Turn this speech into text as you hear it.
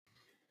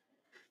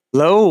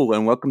Hello,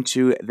 and welcome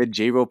to the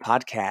J-Ro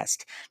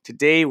podcast.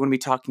 Today, we're going to be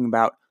talking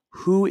about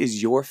who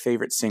is your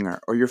favorite singer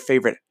or your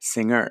favorite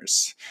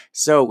singers.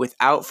 So,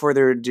 without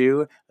further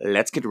ado,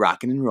 let's get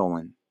rocking and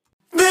rolling.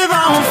 Live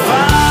on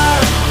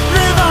fire,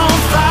 live on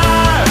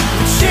fire.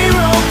 The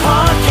J-Ro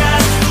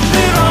podcast,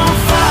 live on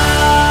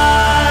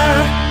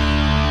fire.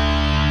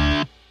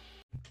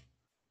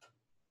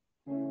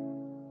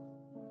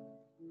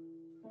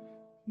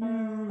 You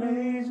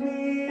raise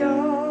me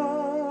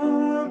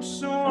up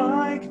so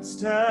I can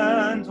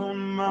stand on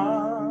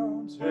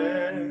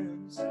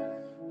mountains.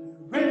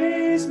 You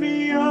raise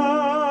me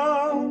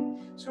up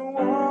to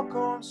walk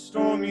on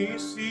stormy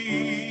seas.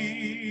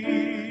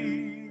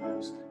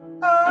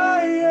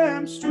 I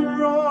am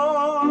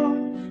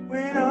strong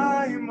when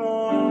I am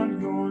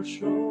on your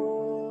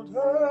shoulders.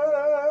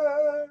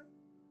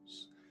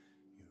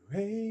 You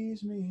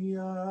raise me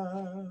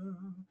up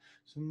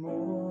to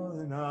more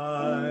than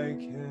I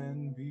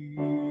can be.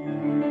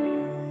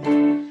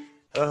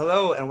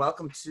 Hello, and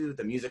welcome to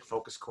the Music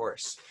Focus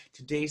course.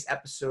 Today's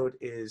episode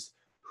is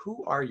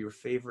who are your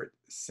favorite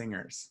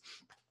singers?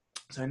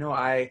 So I know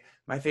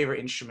my favorite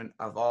instrument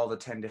of all the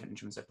 10 different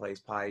instruments I play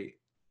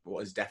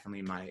is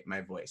definitely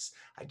my voice.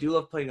 I do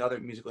love playing other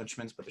musical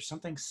instruments, but there's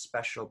something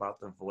special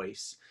about the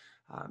voice.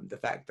 The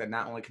fact that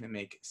not only can it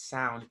make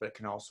sound, but it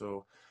can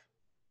also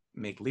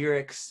make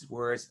lyrics,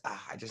 words.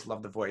 I just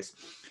love the voice.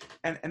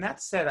 And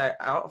that said, I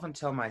often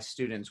tell my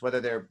students, whether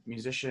they're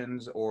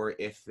musicians or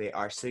if they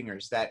are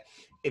singers, that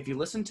if you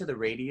listen to the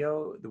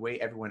radio the way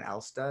everyone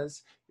else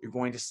does, you're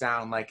going to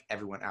sound like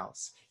everyone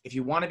else. If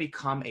you want to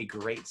become a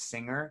great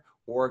singer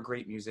or a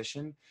great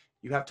musician,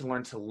 you have to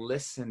learn to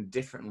listen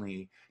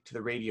differently to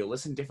the radio,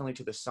 listen differently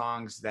to the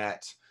songs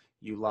that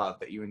you love,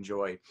 that you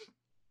enjoy,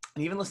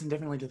 and even listen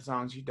differently to the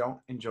songs you don't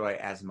enjoy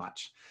as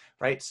much,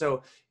 right?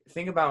 So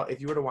think about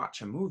if you were to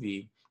watch a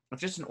movie, if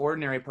just an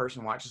ordinary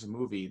person watches a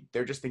movie,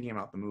 they're just thinking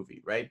about the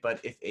movie, right? But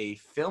if a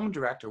film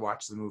director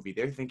watches the movie,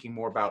 they're thinking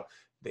more about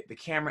the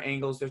camera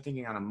angles, they're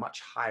thinking on a much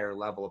higher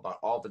level about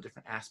all the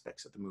different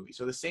aspects of the movie.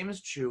 So the same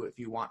is true if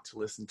you want to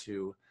listen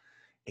to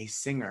a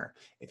singer.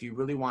 If you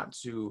really want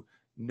to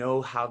know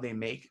how they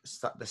make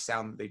the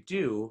sound that they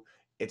do,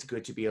 it's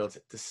good to be able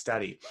to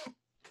study.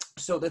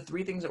 So the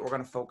three things that we're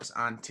going to focus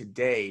on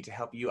today to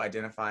help you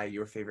identify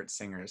your favorite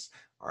singers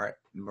are: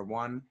 number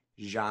one,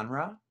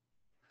 genre;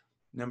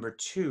 number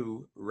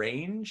two,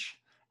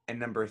 range; and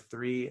number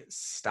three,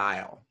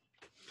 style.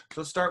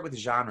 So let's start with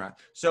genre.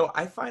 So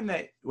I find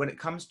that when it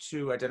comes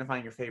to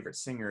identifying your favorite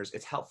singers,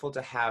 it's helpful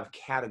to have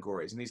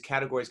categories, and these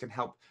categories can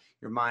help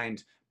your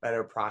mind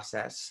better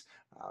process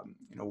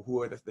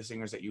who are the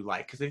singers that you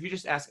like. Because if you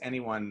just ask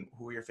anyone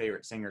who are your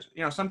favorite singers,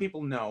 some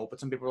people know, but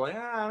some people are like,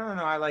 I don't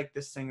know, I like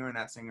this singer and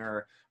that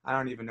singer, I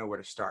don't even know where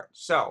to start.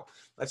 So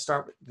let's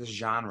start with the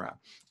genre.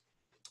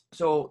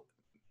 So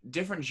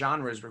different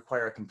genres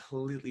require a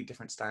completely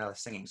different style of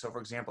singing. So for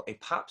example, a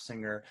pop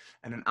singer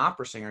and an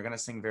opera singer are going to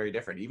sing very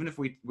different. Even if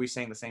we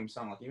sang the same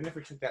song, like even if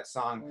we took that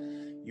song,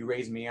 You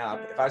Raise Me Up,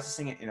 if I was to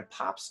sing it in a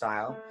pop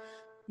style,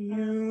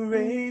 you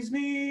raise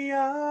me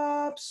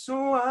up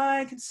so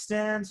I can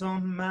stand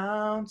on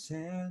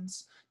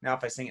mountains. Now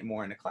if I sing it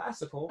more in a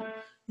classical,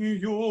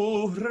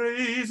 you'll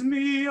raise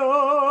me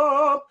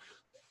up.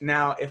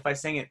 Now if I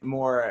sing it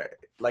more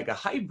like a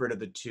hybrid of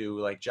the two,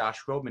 like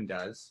Josh Groban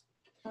does,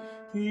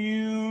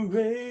 you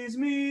raise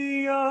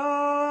me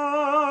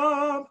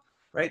up,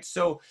 right?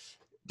 So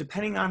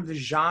depending on the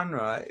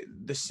genre,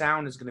 the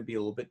sound is going to be a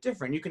little bit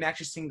different. You can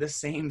actually sing the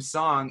same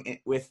song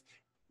with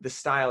the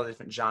style of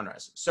different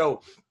genres. So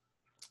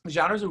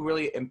genres are a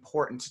really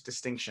important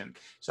distinction.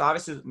 So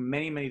obviously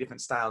many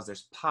different styles.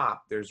 There's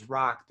pop, there's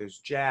rock, there's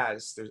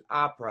jazz, there's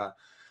opera,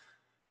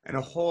 and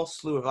a whole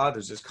slew of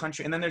others. There's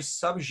country, and then there's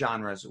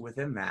subgenres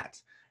within that.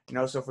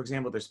 So for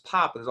example, there's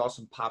pop, there's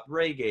also pop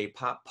reggae,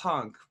 pop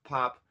punk,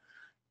 pop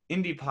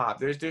indie pop.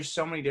 There's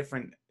so many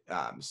different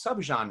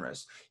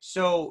subgenres.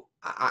 So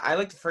I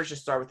like to first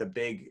just start with the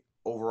big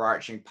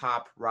overarching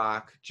pop,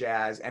 rock,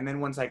 jazz, and then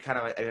once I kind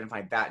of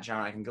identify that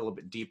genre, I can go a little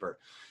bit deeper.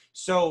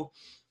 So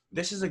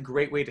this is a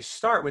great way to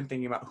start when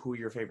thinking about who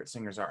your favorite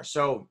singers are.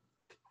 So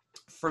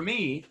for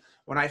me,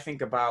 when I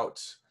think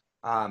about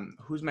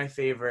who's my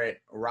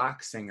favorite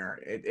rock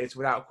singer, it's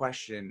without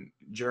question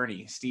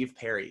Journey, Steve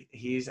Perry.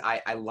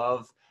 I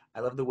love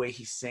the way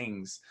he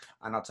sings,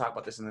 and I'll talk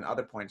about this in the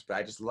other points, but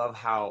I just love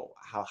how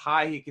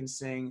high he can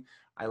sing.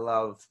 I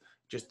love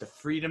just the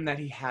freedom that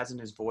he has in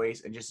his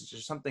voice, and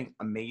just something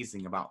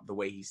amazing about the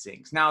way he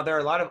sings. Now, there are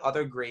a lot of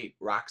other great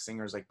rock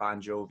singers like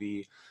Bon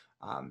Jovi,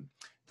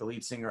 the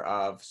lead singer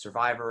of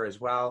Survivor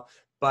as well,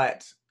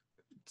 but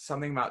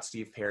something about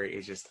Steve Perry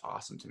is just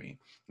awesome to me.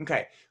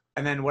 Okay.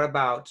 And then what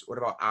about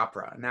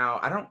opera? Now,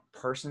 I don't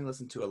personally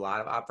listen to a lot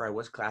of opera. I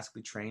was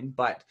classically trained,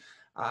 but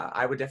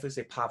I would definitely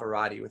say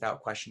Pavarotti,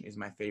 without question, is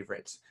my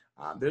favorite.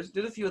 There's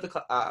a few of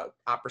the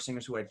opera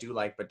singers who I do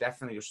like, but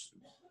definitely just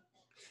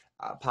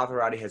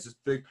Pavarotti has this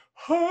big,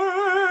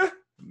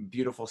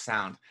 beautiful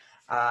sound.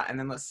 And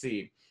then let's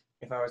see.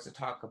 If I was to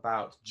talk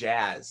about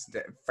jazz,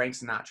 Frank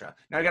Sinatra.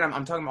 Now again,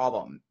 I'm talking all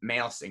about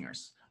male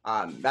singers.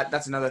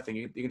 That's another thing.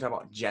 You can talk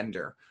about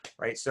gender,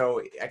 right?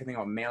 So I can think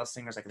about male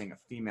singers. I can think of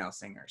female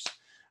singers.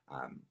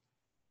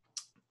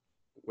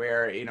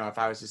 Where, you know, if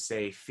I was to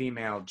say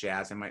female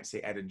jazz, I might say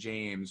Etta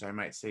James, or I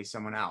might say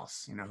someone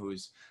else, you know,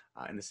 who's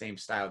in the same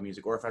style of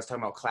music. Or if I was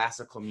talking about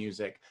classical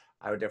music,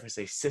 I would definitely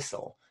say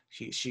Sissel.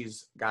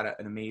 She's got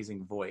an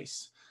amazing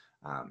voice.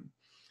 And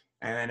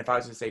then if I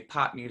was to say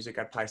pop music,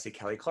 I'd probably say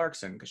Kelly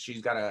Clarkson, because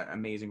she's got an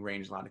amazing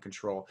range, a lot of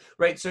control,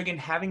 right? So again,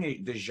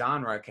 having the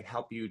genre can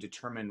help you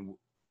determine,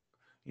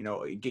 you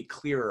know, get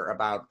clearer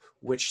about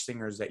which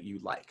singers that you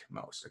like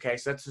most. Okay,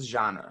 so that's the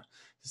genre.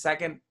 The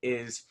second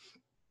is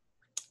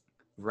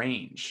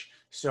range.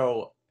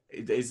 So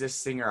is this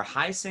singer a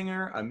high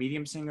singer, a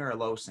medium singer, a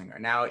low singer?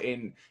 Now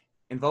in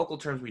vocal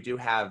terms, we do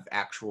have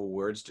actual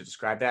words to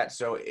describe that.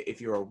 So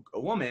if you're a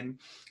woman,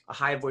 a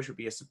high voice would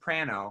be a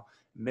soprano,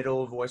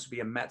 middle voice would be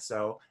a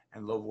mezzo,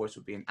 and low voice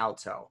would be an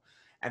alto.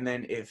 And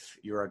then if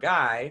you're a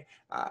guy,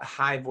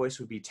 high voice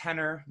would be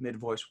tenor, mid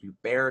voice would be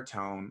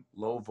baritone,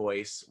 low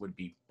voice would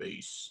be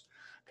bass.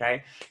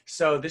 Okay,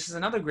 so this is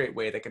another great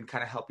way that can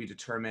kind of help you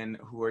determine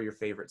who are your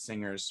favorite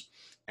singers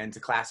and to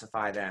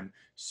classify them.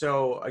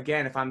 So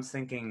again, if I'm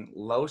thinking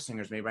low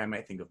singers, maybe I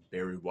might think of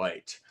Barry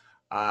White,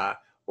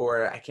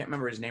 or I can't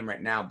remember his name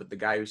right now, but the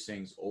guy who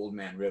sings Old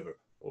Man River,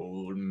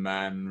 Old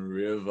Man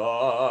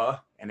River,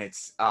 and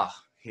it's,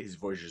 his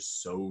voice is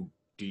so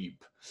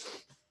deep.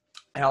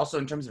 I also,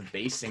 in terms of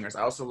bass singers,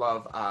 I also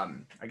love,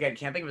 again,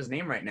 can't think of his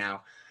name right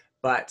now,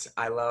 but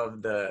I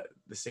love the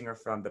singer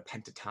from the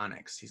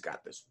Pentatonics. He's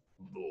got this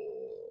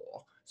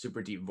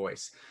super deep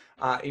voice.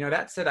 You know,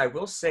 that said, I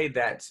will say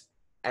that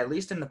at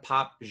least in the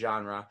pop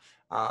genre,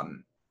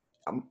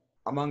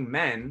 among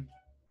men,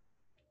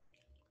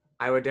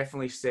 I would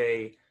definitely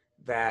say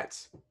that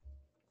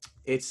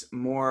it's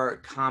more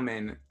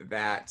common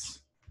that,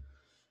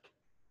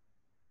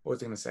 what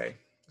was I going to say?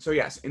 So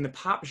yes, in the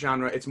pop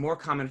genre, it's more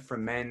common for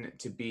men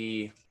to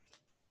be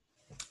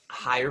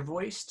higher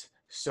voiced,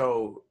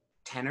 so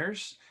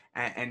tenors,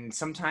 and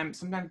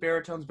sometimes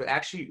baritones, but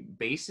actually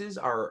basses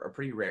are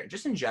pretty rare.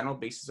 Just in general,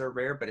 basses are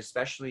rare, but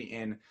especially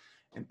in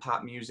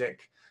pop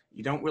music,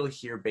 you don't really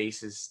hear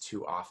basses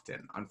too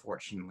often,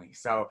 unfortunately.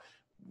 So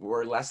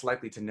we're less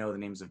likely to know the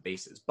names of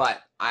basses,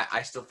 but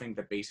I still think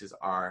that basses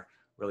are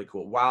really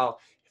cool.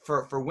 While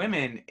for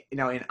women, you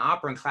know, in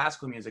opera and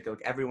classical music,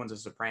 like everyone's a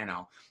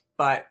soprano,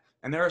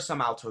 and there are some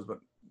altos, but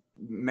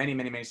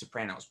many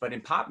sopranos. But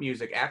in pop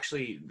music,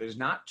 actually, there's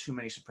not too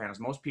many sopranos.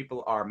 Most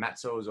people are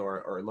mezzos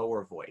or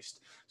lower voiced.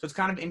 So it's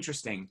kind of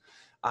interesting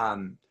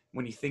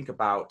when you think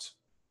about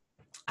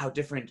how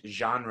different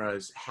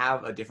genres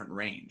have a different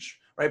range,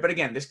 right? But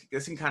again, this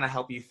can kind of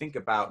help you think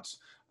about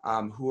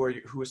who are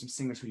some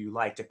singers who you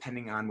like,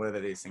 depending on whether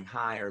they sing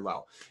high or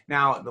low.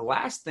 Now, the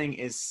last thing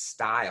is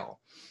style.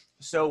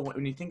 So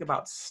when you think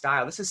about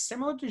style, this is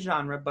similar to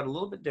genre, but a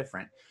little bit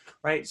different,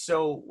 right?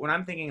 So when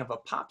I'm thinking of a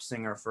pop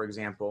singer, for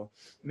example,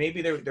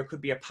 maybe there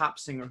could be a pop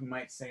singer who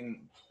might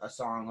sing a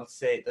song. Let's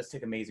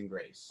take Amazing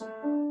Grace.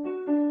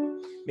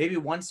 Maybe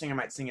one singer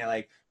might sing it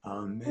like,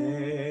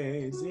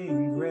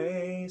 Amazing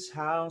Grace,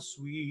 how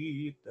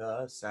sweet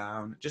the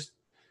sound. Just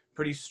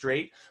pretty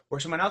straight.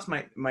 Or someone else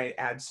might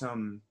add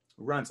some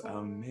runs.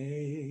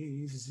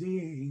 Amazing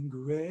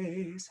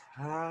Grace,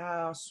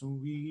 how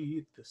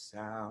sweet the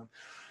sound.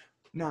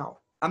 Now,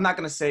 I'm not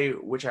going to say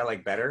which I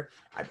like better.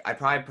 I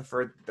probably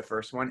prefer the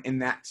first one in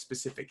that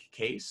specific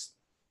case.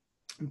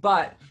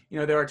 But, you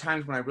know, there are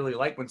times when I really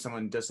like when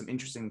someone does some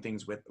interesting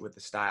things with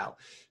the style.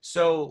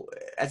 So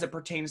as it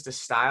pertains to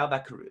style,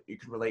 you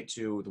could relate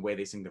to the way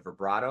they sing the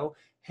vibrato,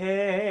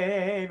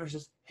 hey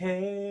versus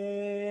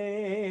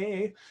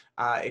hey.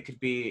 It could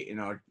be, you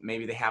know,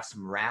 maybe they have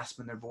some rasp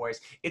in their voice.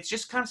 It's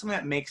just kind of something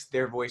that makes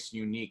their voice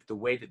unique. The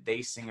way that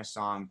they sing a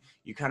song,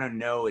 you kind of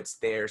know it's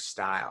their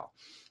style.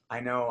 I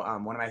know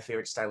one of my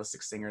favorite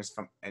stylistic singers,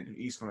 at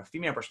least from a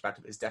female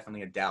perspective, is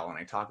definitely Adele, and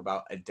I talk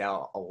about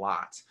Adele a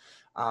lot.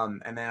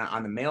 And then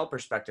on the male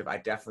perspective, I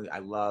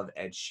love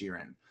Ed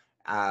Sheeran.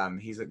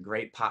 He's a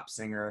great pop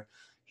singer.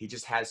 He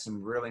just has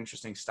some really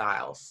interesting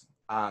styles.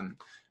 And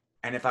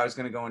if I was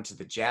going to go into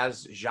the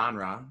jazz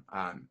genre,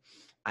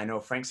 I know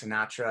Frank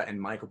Sinatra and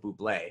Michael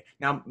Buble.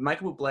 Now,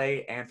 Michael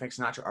Buble and Frank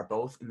Sinatra are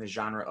both in the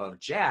genre of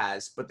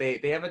jazz, but they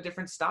have a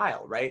different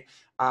style, right?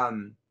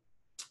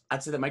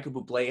 I'd say that Michael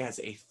Bublé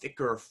has a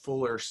thicker,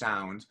 fuller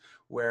sound,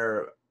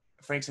 where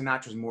Frank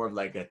Sinatra is more of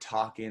like a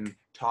talking,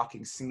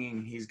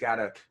 singing. He's got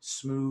a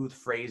smooth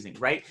phrasing,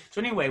 right?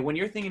 So anyway, when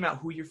you're thinking about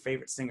who your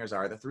favorite singers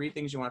are, the three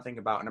things you want to think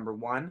about: number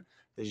one,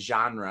 the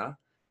genre;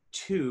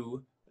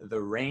 two, the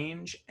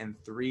range; and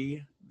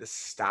three, the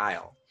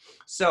style.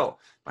 So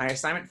my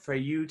assignment for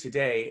you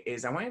today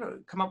is I want you to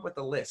come up with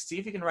a list. See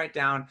if you can write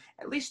down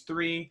at least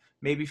 3,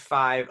 maybe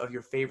 5 of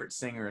your favorite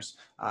singers,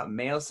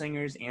 male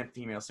singers and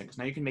female singers.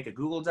 Now you can make a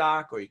Google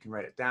Doc or you can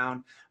write it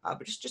down,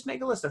 but just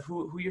make a list of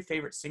who your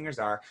favorite singers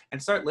are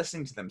and start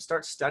listening to them,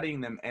 start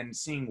studying them and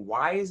seeing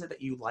why is it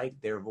that you like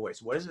their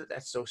voice? What is it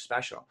that's so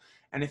special?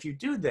 And if you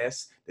do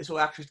this, this will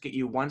actually get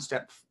you one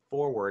step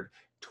forward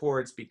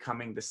towards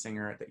becoming the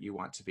singer that you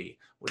want to be.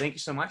 Well, thank you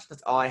so much.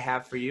 That's all I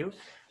have for you.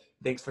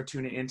 Thanks for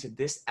tuning into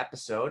this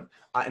episode.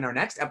 In our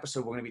next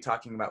episode, we're going to be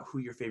talking about who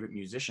your favorite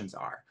musicians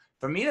are.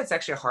 For me, that's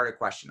actually a harder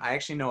question. I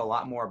actually know a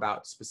lot more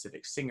about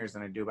specific singers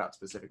than I do about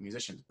specific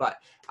musicians, but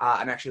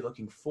I'm actually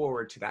looking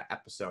forward to that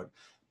episode.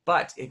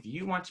 But if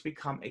you want to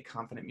become a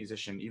confident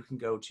musician, you can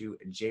go to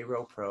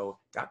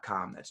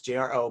jropro.com. That's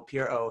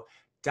JROPRO.com,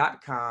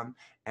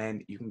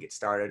 and you can get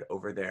started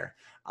over there.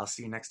 I'll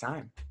see you next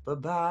time.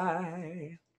 Bye-bye.